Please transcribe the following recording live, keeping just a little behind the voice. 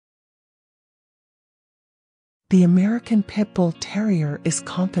The American Pit Bull Terrier is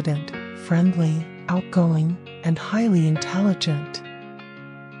confident, friendly, outgoing, and highly intelligent.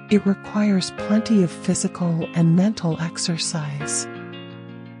 It requires plenty of physical and mental exercise.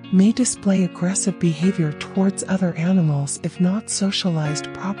 May display aggressive behavior towards other animals if not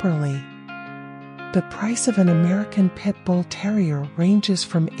socialized properly. The price of an American Pit Bull Terrier ranges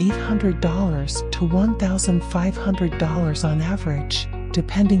from $800 to $1,500 on average,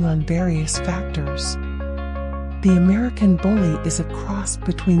 depending on various factors. The American Bully is a cross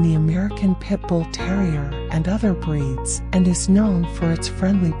between the American Pit Bull Terrier and other breeds and is known for its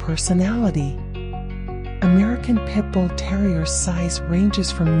friendly personality. American Pit Bull Terrier's size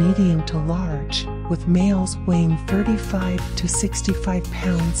ranges from medium to large, with males weighing 35 to 65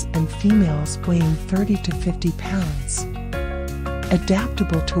 pounds and females weighing 30 to 50 pounds.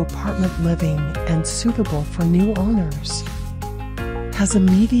 Adaptable to apartment living and suitable for new owners. Has a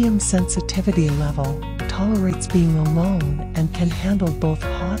medium sensitivity level, tolerates being alone, and can handle both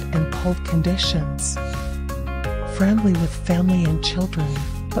hot and cold conditions. Friendly with family and children,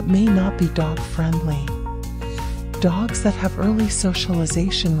 but may not be dog-friendly. Dogs that have early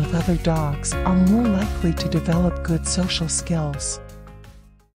socialization with other dogs are more likely to develop good social skills.